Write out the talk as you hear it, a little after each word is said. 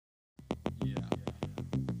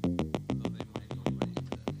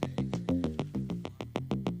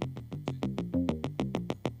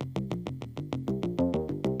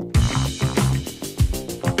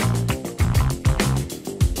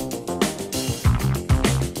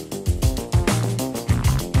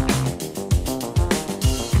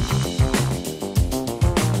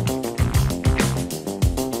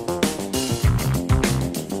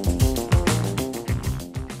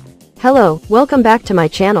Hello, welcome back to my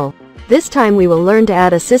channel. This time we will learn to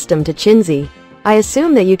add a system to Qinsy. I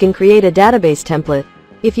assume that you can create a database template.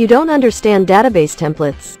 If you don't understand database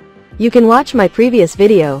templates, you can watch my previous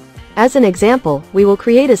video. As an example, we will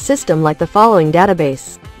create a system like the following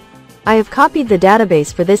database. I have copied the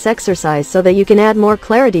database for this exercise so that you can add more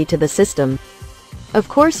clarity to the system. Of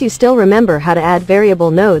course you still remember how to add variable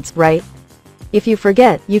nodes, right? If you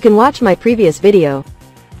forget, you can watch my previous video.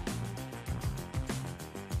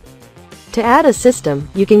 To add a system,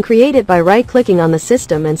 you can create it by right-clicking on the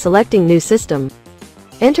system and selecting New System.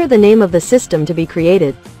 Enter the name of the system to be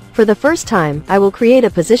created. For the first time, I will create a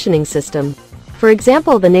positioning system. For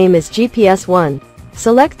example, the name is GPS1.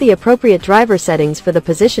 Select the appropriate driver settings for the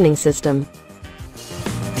positioning system.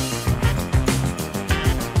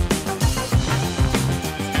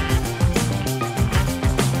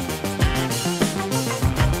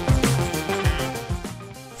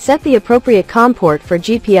 Set the appropriate COM port for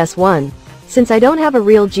GPS1. Since I don't have a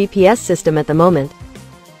real GPS system at the moment,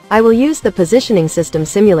 I will use the positioning system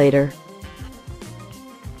simulator.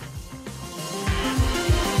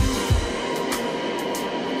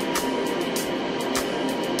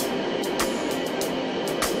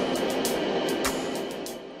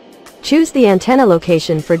 Choose the antenna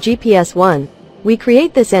location for GPS1. We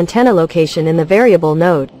create this antenna location in the variable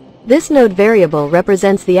node. This node variable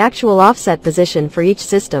represents the actual offset position for each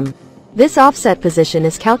system. This offset position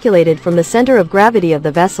is calculated from the center of gravity of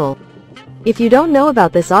the vessel. If you don't know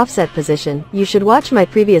about this offset position, you should watch my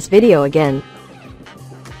previous video again.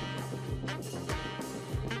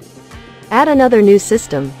 Add another new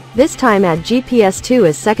system. This time add GPS2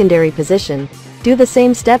 as secondary position. Do the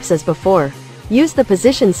same steps as before. Use the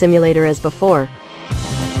position simulator as before.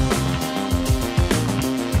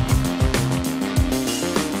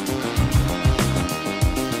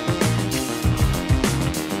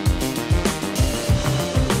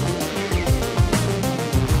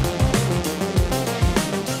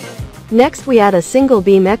 Next we add a single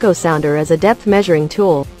beam echo sounder as a depth measuring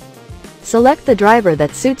tool. Select the driver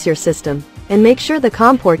that suits your system, and make sure the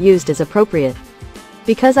COM port used is appropriate.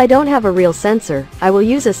 Because I don't have a real sensor, I will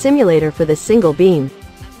use a simulator for this single beam.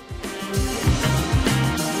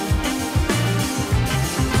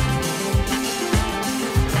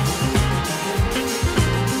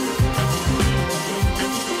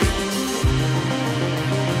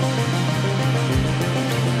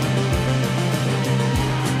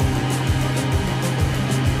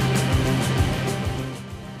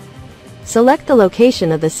 Select the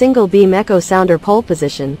location of the single beam echo sounder pole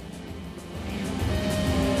position.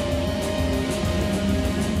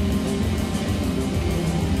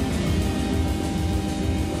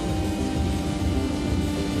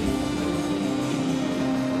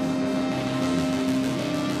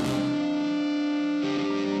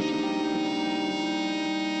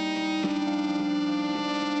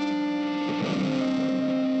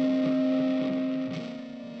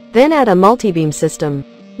 Then add a multi-beam system.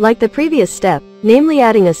 Like the previous step, namely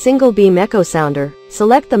adding a single beam echo sounder,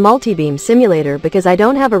 select the multi-beam simulator because I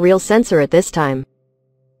don't have a real sensor at this time.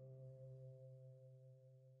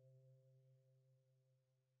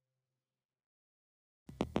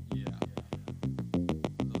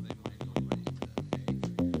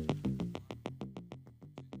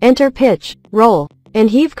 Enter pitch, roll, and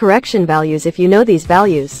heave correction values if you know these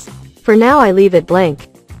values. For now I leave it blank.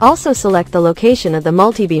 Also select the location of the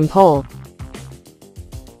multi-beam pole.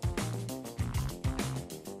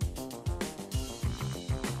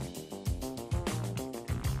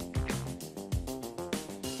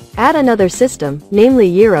 Add another system,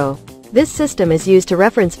 namely gyro. This system is used to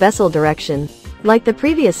reference vessel direction. Like the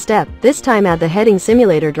previous step, this time add the heading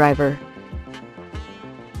simulator driver.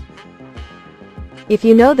 If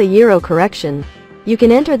you know the gyro correction, you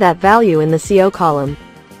can enter that value in the CO column.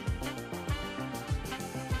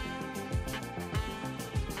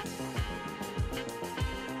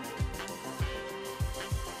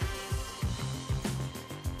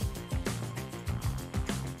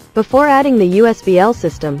 Before adding the USBL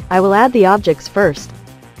system, I will add the objects first.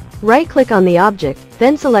 Right-click on the object,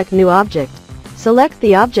 then select New Object. Select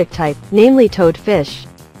the object type, namely toadfish.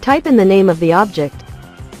 Type in the name of the object.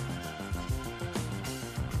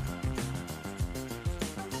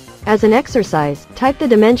 As an exercise, type the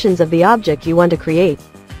dimensions of the object you want to create.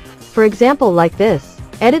 For example, like this.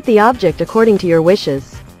 Edit the object according to your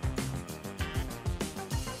wishes.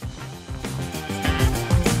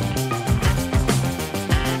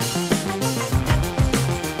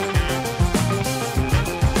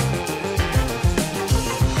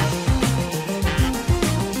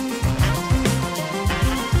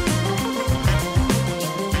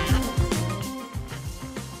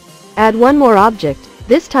 Add one more object,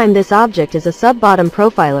 This time this object is a sub-bottom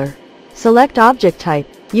profiler. Select object type.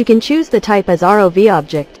 You can choose the type as ROV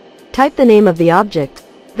object. Type the name of the object.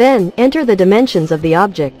 Then, enter the dimensions of the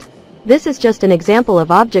object. This is just an example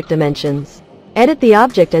of object dimensions. Edit the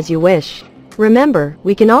object as you wish. Remember,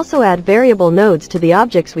 we can also add variable nodes to the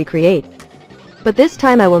objects we create. But this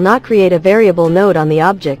time I will not create a variable node on the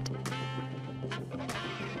object.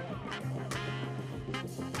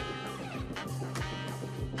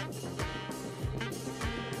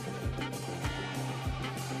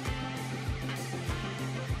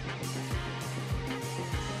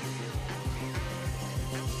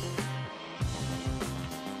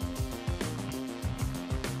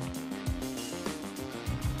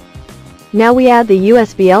 Now we add the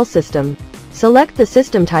USBL system. Select the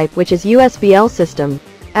system type, which is USBL system.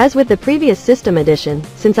 As with the previous system edition,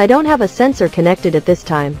 since I don't have a sensor connected at this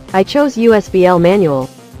time, I chose USBL manual.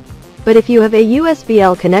 But if you have a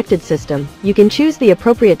USBL connected system, you can choose the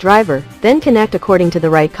appropriate driver, then connect according to the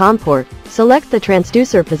right COM port. Select the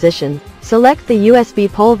transducer position. Select the USB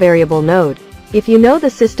pole variable node. If you know the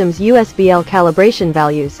system's USBL calibration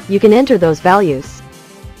values, you can enter those values.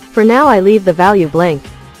 For now I leave the value blank.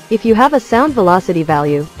 If you have a sound velocity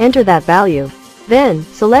value, enter that value. Then,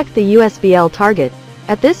 select the USBL target.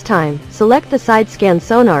 At this time, select the side scan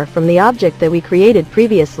sonar from the object that we created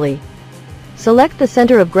previously. Select the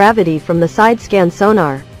center of gravity from the side scan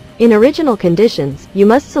sonar. In original conditions, you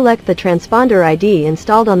must select the transponder ID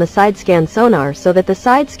installed on the side scan sonar so that the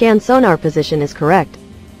side scan sonar position is correct.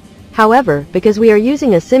 However, because we are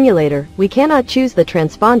using a simulator, we cannot choose the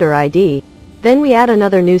transponder ID. Then we add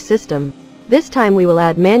another new system. This time we will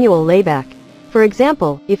add manual layback. For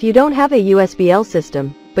example, if you don't have a USBL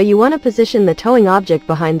system, but you want to position the towing object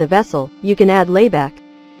behind the vessel, you can add layback.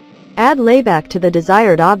 Add layback to the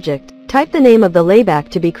desired object. Type the name of the layback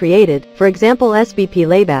to be created, for example SBP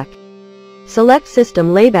layback. Select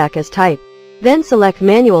system layback as type. Then select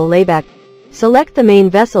manual layback. Select the main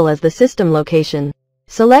vessel as the system location.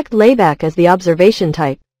 Select layback as the observation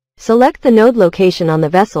type. Select the node location on the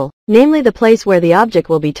vessel, namely the place where the object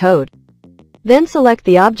will be towed. Then select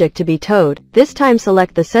the object to be towed. This time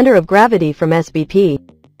select the center of gravity from SBP.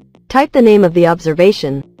 Type the name of the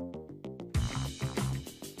observation.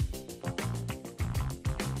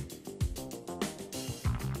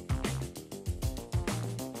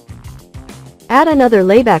 Add another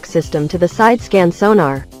layback system to the side scan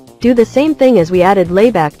sonar. Do the same thing as we added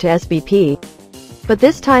layback to SBP. But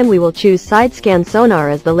this time we will choose side scan sonar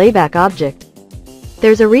as the layback object.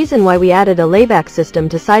 There's a reason why we added a layback system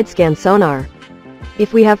to side scan sonar.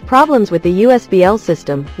 If we have problems with the USBL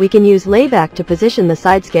system, we can use layback to position the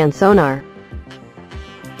side scan sonar.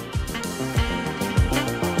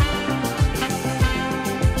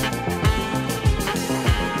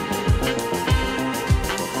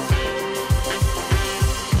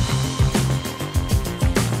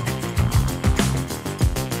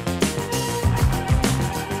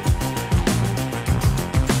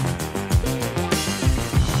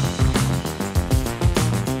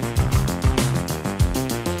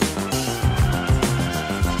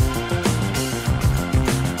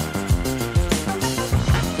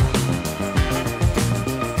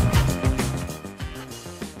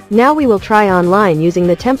 Now we will try online using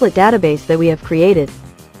the template database that we have created.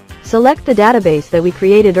 Select the database that we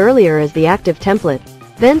created earlier as the active template.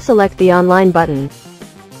 Then select the online button.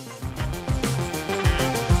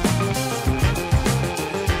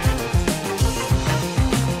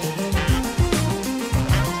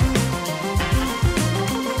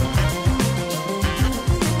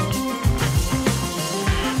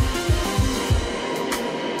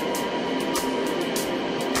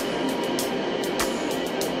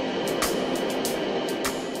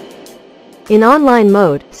 In online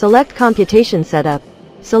mode, select Computation Setup.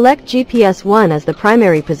 Select GPS 1 as the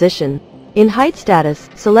primary position. In height status,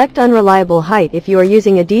 select Unreliable Height if you are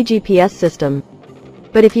using a DGPS system.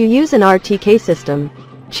 But if you use an RTK system,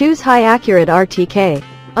 choose High Accurate RTK.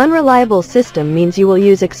 Unreliable system means you will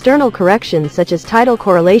use external corrections such as tidal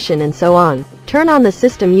correlation and so on. Turn on the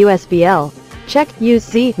system USBL. Check Use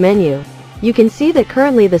Z menu. You can see that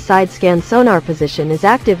currently the side scan sonar position is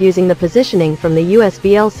active using the positioning from the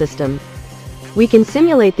USBL system. We can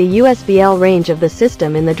simulate the USBL range of the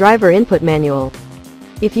system in the driver input manual.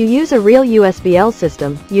 If you use a real USBL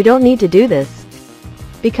system, you don't need to do this,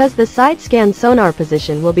 because the side scan sonar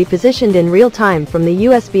position will be positioned in real time from the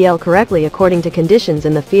USBL correctly according to conditions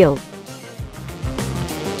in the field.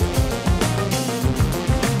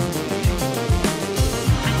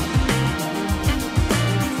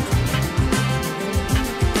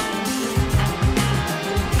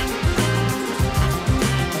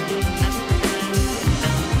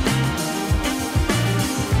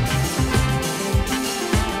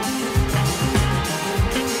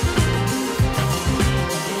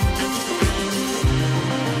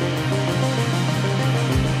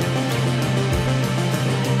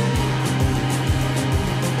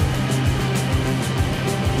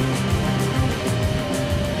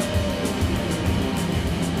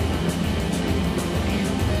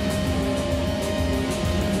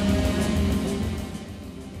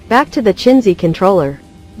 Back to the Qinsy controller.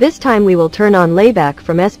 This time we will turn on layback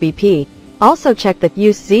from SBP. Also check the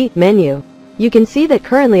Use Z menu. You can see that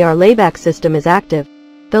currently our layback system is active.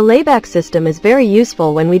 The layback system is very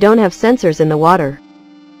useful when we don't have sensors in the water.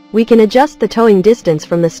 We can adjust the towing distance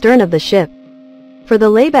from the stern of the ship. For the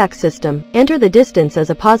layback system, enter the distance as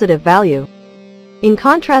a positive value, in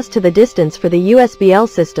contrast to the distance for the USBL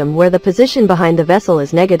system where the position behind the vessel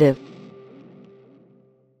is negative.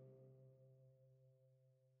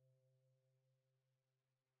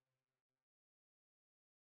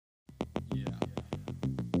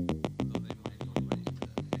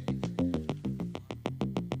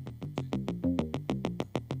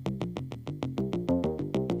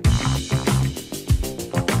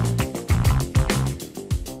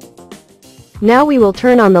 Now we will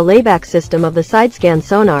turn on the layback system of the side-scan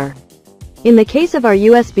sonar. In the case of our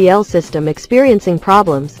USBL system experiencing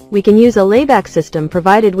problems, we can use a layback system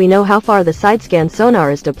provided we know how far the side-scan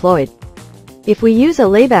sonar is deployed. If we use a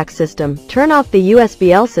layback system, turn off the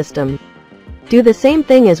USBL system. Do the same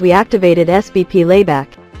thing as we activated SBP layback.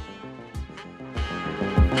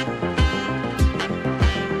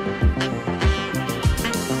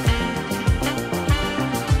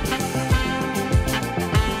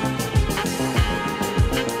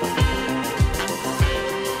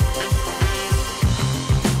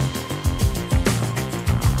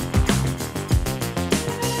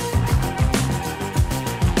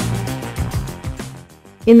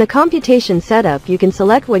 In the computation setup you can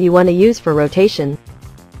select what you want to use for rotation.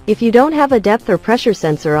 If you don't have a depth or pressure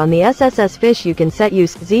sensor on the SSS fish you can set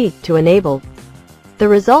Use Z to enable. The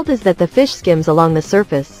result is that the fish skims along the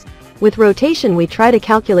surface. With rotation we try to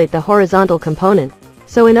calculate the horizontal component.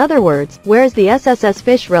 So in other words, where is the SSS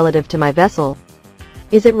fish relative to my vessel?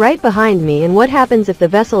 Is it right behind me, and what happens if the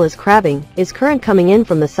vessel is crabbing? Is current coming in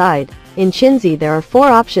from the side? In Qinsy there are 4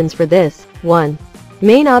 options for this. 1.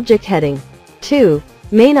 Main object heading. 2.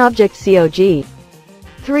 Main object COG.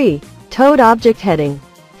 3. Towed object heading.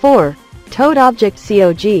 4. Towed object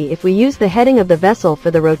COG. If we use the heading of the vessel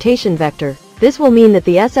for the rotation vector, this will mean that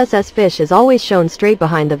the SSS fish is always shown straight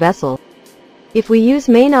behind the vessel. If we use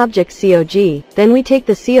main object COG, then we take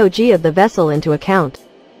the COG of the vessel into account.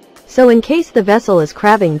 So in case the vessel is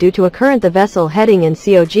crabbing due to a current, the vessel heading and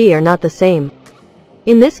COG are not the same.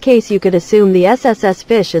 In this case you could assume the SSS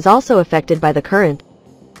fish is also affected by the current.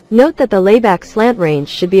 Note that the layback slant range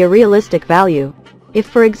should be a realistic value. If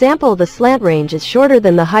for example the slant range is shorter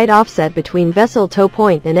than the height offset between vessel tow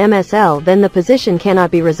point and MSL, then the position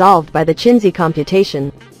cannot be resolved by the Qinsy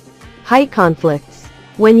computation. Height conflicts.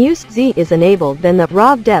 When Use Z is enabled, then the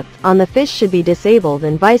ROV depth on the fish should be disabled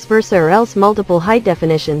and vice versa, or else multiple height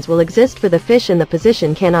definitions will exist for the fish and the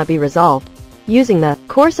position cannot be resolved. Using the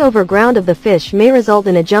course over ground of the fish may result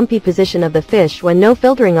in a jumpy position of the fish when no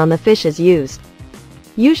filtering on the fish is used.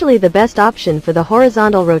 Usually the best option for the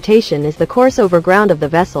horizontal rotation is the course over ground of the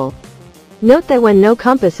vessel. Note that when no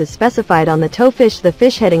compass is specified on the tow fish, the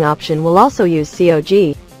fish heading option will also use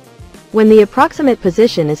COG. When the approximate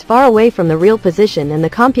position is far away from the real position and the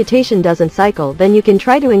computation doesn't cycle, then you can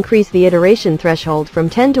try to increase the iteration threshold from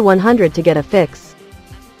 10 to 100 to get a fix.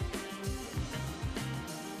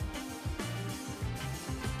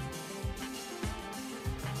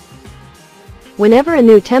 Whenever a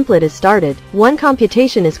new template is started, one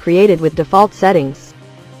computation is created with default settings.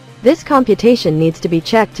 This computation needs to be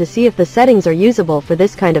checked to see if the settings are usable for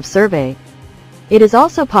this kind of survey. It is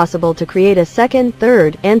also possible to create a second,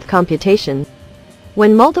 third, nth computation.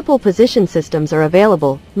 When multiple position systems are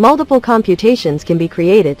available, multiple computations can be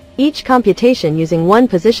created, each computation using one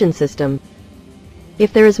position system.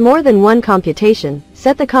 If there is more than one computation,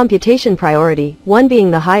 set the computation priority, 1 being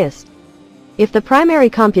the highest. If the primary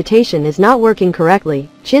computation is not working correctly,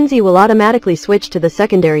 Qinsy will automatically switch to the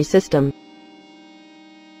secondary system.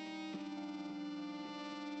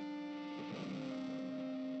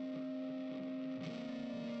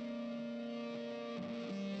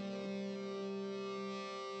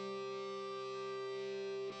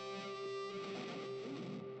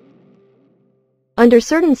 Under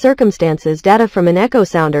certain circumstances, data from an echo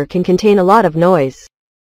sounder can contain a lot of noise.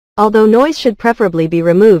 Although noise should preferably be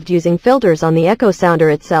removed using filters on the echo sounder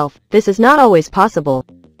itself, this is not always possible.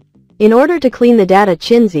 In order to clean the data,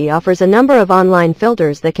 Qinsy offers a number of online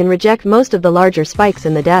filters that can reject most of the larger spikes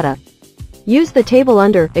in the data. Use the table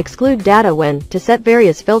under Exclude Data When to set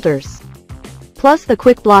various filters, plus the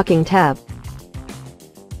Quick Blocking tab.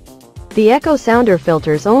 The echo sounder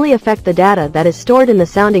filters only affect the data that is stored in the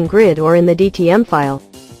sounding grid or in the DTM file.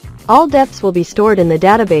 All depths will be stored in the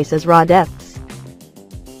database as raw depths.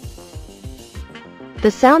 The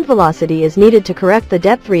sound velocity is needed to correct the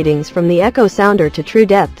depth readings from the echo sounder to true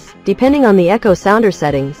depths. depending on the echo sounder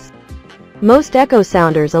settings. Most echo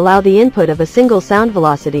sounders allow the input of a single sound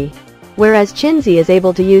velocity, whereas Qinsy is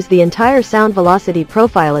able to use the entire sound velocity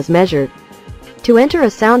profile as measured. To enter a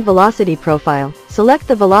sound velocity profile, select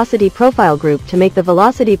the velocity profile group to make the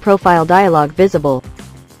velocity profile dialog visible.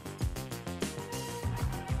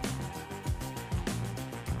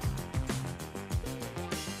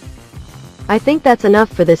 I think that's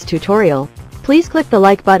enough for this tutorial. Please click the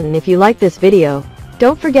like button if you like this video.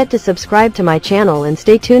 Don't forget to subscribe to my channel and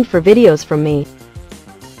stay tuned for videos from me.